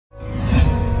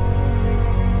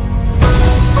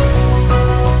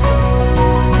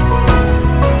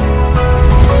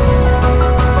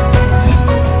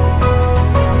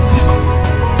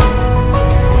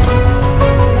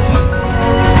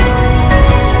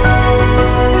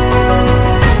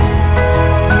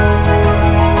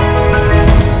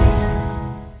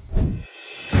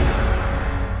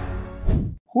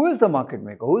the market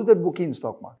maker? Who is that bookie in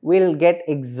stock market? We'll get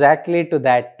exactly to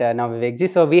that now, Vivekji.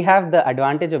 So we have the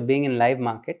advantage of being in live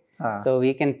market. So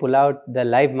we can pull out the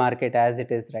live market as it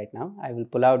is right now. I will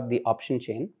pull out the option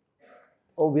chain.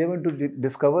 Oh, we are going to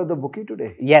discover the bookie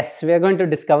today? Yes, we are going to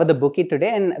discover the bookie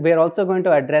today, and we are also going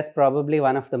to address probably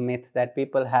one of the myths that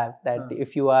people have, that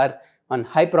if you are on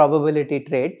high probability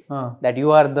trades, that you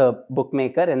are the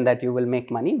bookmaker and that you will make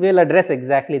money. We'll address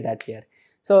exactly that here.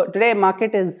 So today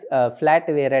market is flat.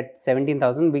 We are at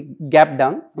 17,000. We gapped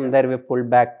down. From there we pulled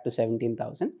back to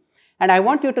 17,000. And I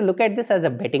want you to look at this as a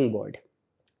betting board.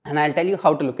 And I'll tell you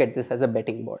how to look at this as a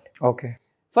betting board. Okay.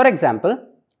 For example,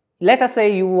 let us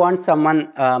say you want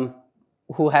someone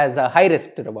who has a high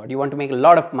risk to reward. You want to make a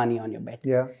lot of money on your bet.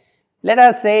 Yeah. Let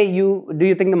us say do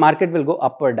you think the market will go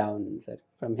up or down, sir,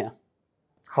 from here?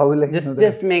 How will I know that?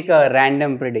 Just make a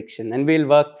random prediction and we'll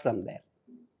work from there.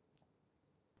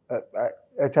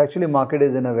 It's actually market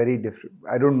is in a very different,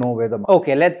 I don't know where the market.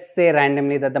 Okay, let's say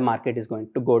randomly that the market is going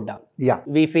to go down. Yeah.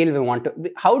 We feel we want to,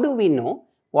 how do we know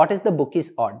what is the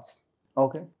bookie's odds?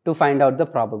 Okay. To find out the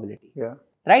probability. Yeah.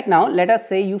 Right now, let us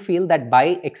say you feel that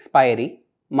by expiry,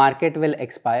 market will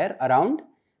expire around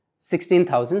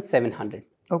 16,700.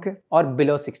 Okay. Or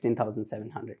below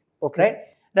 16,700. Okay. Right?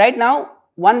 Right now,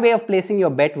 one way of placing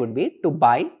your bet would be to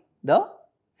buy the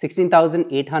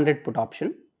 16,800 put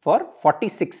option for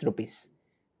 46 rupees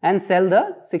and sell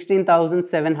the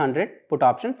 16,700 put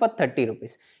option for 30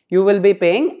 rupees. You will be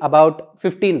paying about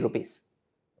 15 rupees.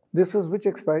 This is which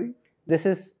expiry? This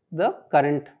is the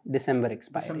current December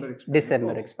expiry.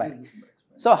 December expiry.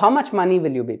 So how much money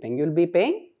will you be paying? You will be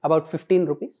paying about 15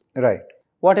 rupees. Right.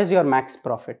 What is your max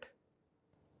profit?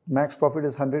 Max profit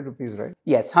is 100 rupees, right?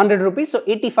 Yes, 100 rupees. So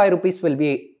 85 rupees will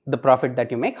be the profit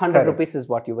that you make. 100 rupees is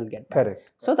what you will get back. Correct.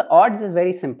 So the odds is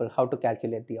very simple, how to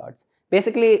calculate the odds.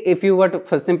 Basically, if you were to,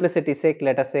 for simplicity's sake,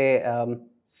 let us say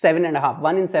 7.5,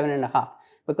 1 in 7.5.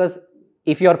 Because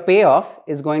if your payoff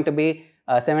is going to be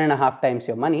 7.5 times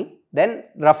your money, then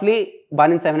roughly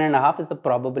 1 in 7.5 is the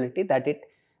probability that it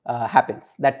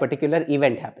happens, that particular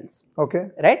event happens. Okay.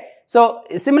 Right? So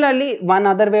similarly, one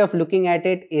other way of looking at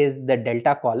it is the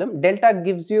delta column. Delta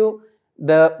gives you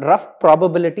the rough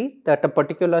probability that a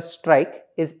particular strike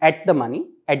is at the money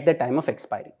at the time of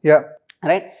expiry. Yeah.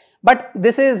 Right? But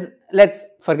this is, let's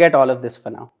forget all of this for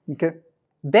now. Okay.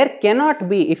 There cannot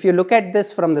be, if you look at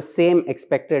this from the same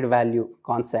expected value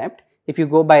concept, if you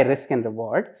go by risk and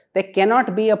reward, there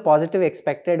cannot be a positive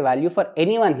expected value for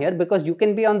anyone here, because you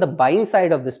can be on the buying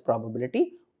side of this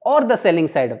probability or the selling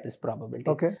side of this probability.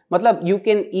 Okay. Matlab, you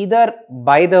can either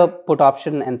buy the put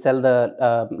option and sell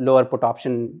the lower put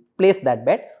option, place that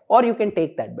bet, or you can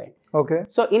take that bet. Okay.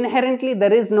 So inherently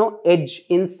there is no edge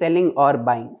in selling or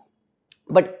buying,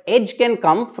 but edge can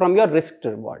come from your risk to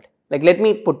reward. Like, let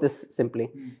me put this simply.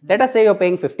 Let us say you're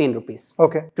paying 15 rupees.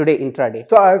 Okay. Today intraday.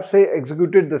 So I've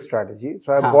executed the strategy.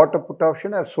 So I bought a put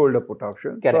option, I've sold a put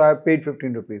option. Correct. So I've paid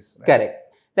 15 rupees. Right?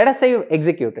 Correct. Let us say you've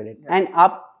executed it,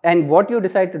 and what you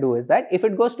decide to do is that if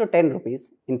it goes to 10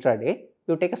 rupees intraday,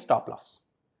 you take a stop loss.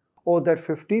 Oh, that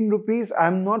 15 rupees,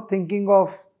 I'm not thinking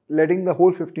of letting the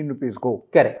whole 15 rupees go.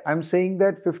 Correct. I'm saying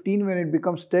that 15, when it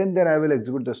becomes 10, then I will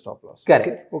execute the stop loss.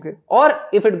 Correct. Okay. Or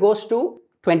if it goes to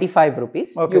 25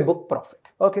 rupees, you book profit.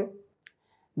 Okay.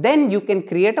 Then you can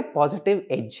create a positive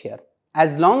edge here.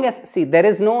 As long as, see, there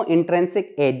is no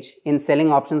intrinsic edge in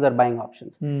selling options or buying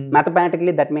options.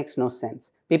 Mathematically, that makes no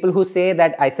sense. People who say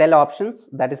that I sell options,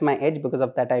 that is my edge, because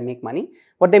of that I make money.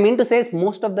 What they mean to say is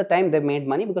most of the time they've made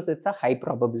money because it's a high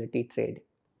probability trade.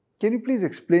 Can you please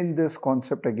explain this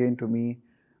concept again to me?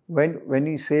 When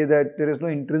you say that there is no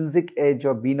intrinsic edge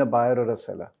of being a buyer or a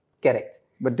seller. Correct.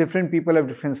 But different people have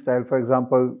different style. For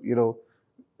example,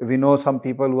 we know some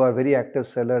people who are very active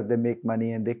sellers, they make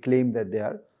money and they claim that they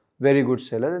are very good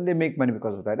sellers and they make money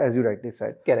because of that, as you rightly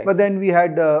said. Correct. But then we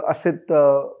had Asit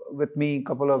with me a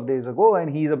couple of days ago, and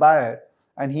he's a buyer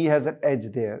and he has an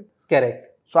edge there.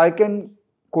 Correct. So I can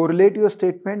correlate your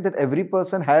statement that every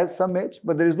person has some edge,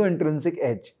 but there is no intrinsic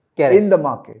edge in the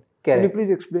market. Can you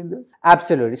please explain this?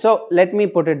 Absolutely. So let me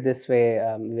put it this way,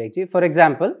 Vivekji. For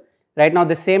example, right now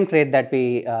the same trade that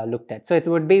we looked at. So it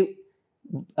would be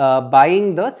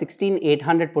buying the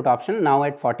 16,800 put option now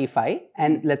at 45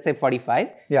 and let's say 45.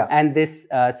 Yeah. And this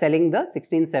selling the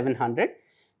 16,700.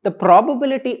 The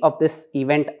probability of this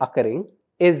event occurring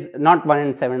is not 1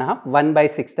 in 7.5, 1 by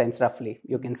 6 times roughly,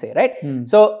 you can say, right?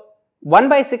 So 1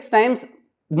 by 6 times,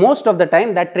 most of the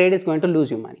time that trade is going to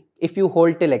lose you money if you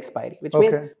hold till expiry, which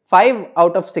means 5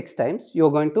 out of 6 times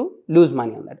you're going to lose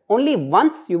money on that. Only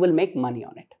once you will make money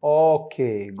on it.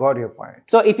 Okay, got your point.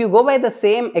 So if you go by the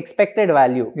same expected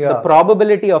value, the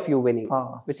probability of you winning,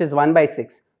 which is 1 by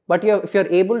 6, but if you're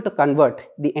able to convert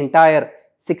the entire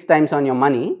 6 times on your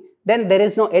money, then there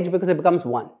is no edge because it becomes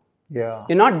 1. Yeah.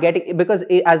 You're not getting, because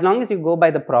as long as you go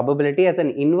by the probability as an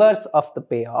inverse of the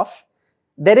payoff,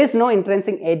 there is no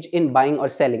intrinsic edge in buying or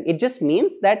selling. It just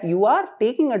means that you are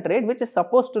taking a trade which is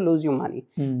supposed to lose you money.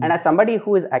 And as somebody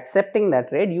who is accepting that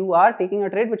trade, you are taking a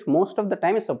trade which most of the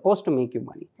time is supposed to make you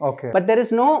money. Okay. But there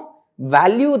is no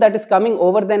value that is coming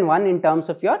over than 1 in terms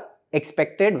of your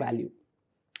expected value.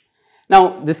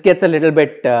 Now, this gets a little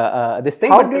bit this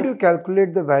thing. How did you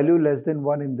calculate the value less than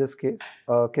 1 in this case?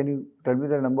 Can you tell me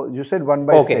the number? You said 1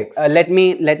 by 6. Let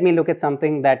me look at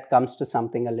something that comes to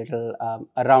something a little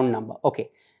a round number. Okay,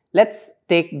 let's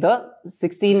take the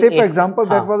 16. Say for example,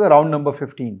 that was a round number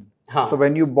 15. Huh. So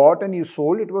when you bought and you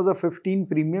sold, it was a 15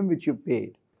 premium which you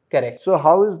paid. Correct. So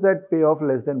how is that payoff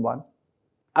less than 1?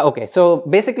 Okay, so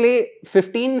basically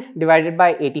 15 divided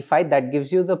by 85, that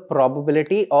gives you the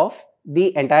probability of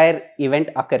the entire event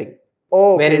occurring.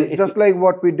 Oh, okay. Just like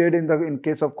what we did in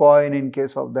case of coin, in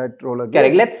case of that roller game.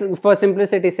 Correct. Let's, for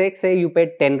simplicity's sake, say you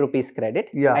paid 10 rupees credit,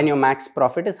 and your max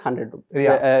profit is 100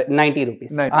 rupees, 90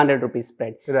 rupees, 100 rupees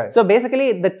spread. Right. So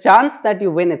basically, the chance that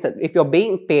you win, if you're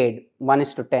being paid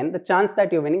 1:10, the chance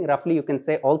that you're winning, roughly you can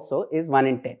say also is 1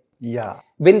 in 10. Yeah.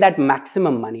 Win that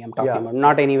maximum money I'm talking about,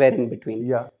 not anywhere in between.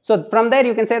 Yeah. So from there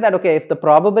you can say that, okay, if the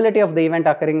probability of the event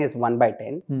occurring is 1 by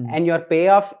 10 and your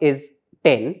payoff is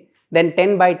 10, then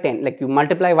 10 by 10, like you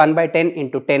multiply 1 by 10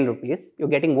 into 10 rupees, you're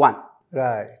getting 1.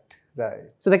 Right, right.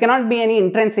 So there cannot be any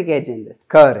intrinsic edge in this.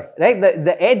 Correct. Right?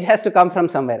 The edge has to come from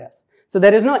somewhere else. So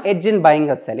there is no edge in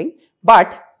buying or selling.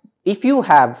 But if you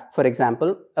have, for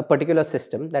example, a particular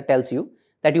system that tells you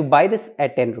that you buy this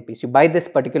at 10 rupees, you buy this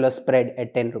particular spread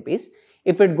at 10 rupees.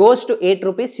 If it goes to 8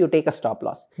 rupees, you take a stop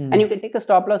loss. And you can take a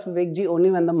stop loss, Vivek ji,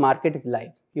 only when the market is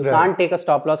live. You can't take a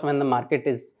stop loss when the market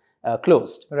is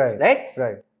closed. Right?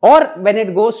 Or when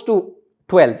it goes to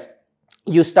 12,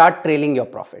 you start trailing your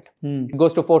profit. It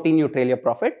goes to 14, you trail your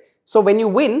profit. So when you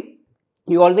win,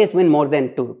 you always win more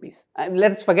than 2 rupees.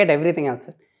 Let's forget everything else.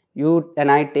 You and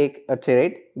I take a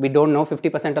trade. We don't know,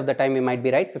 50% of the time we might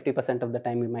be right, 50% of the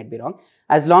time we might be wrong.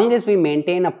 As long as we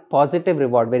maintain a positive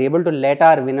reward, we're able to let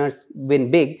our winners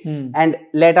win big and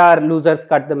let our losers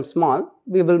cut them small,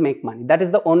 we will make money. That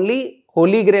is the only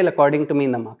holy grail according to me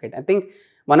in the market. I think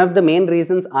one of the main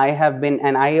reasons I have been,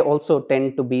 and I also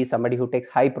tend to be somebody who takes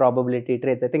high probability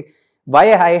trades. I think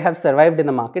why I have survived in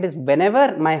the market is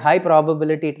whenever my high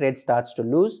probability trade starts to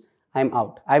lose, I'm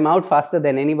out. I'm out faster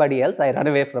than anybody else. I run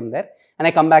away from there and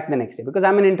I come back the next day because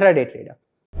I'm an intraday trader.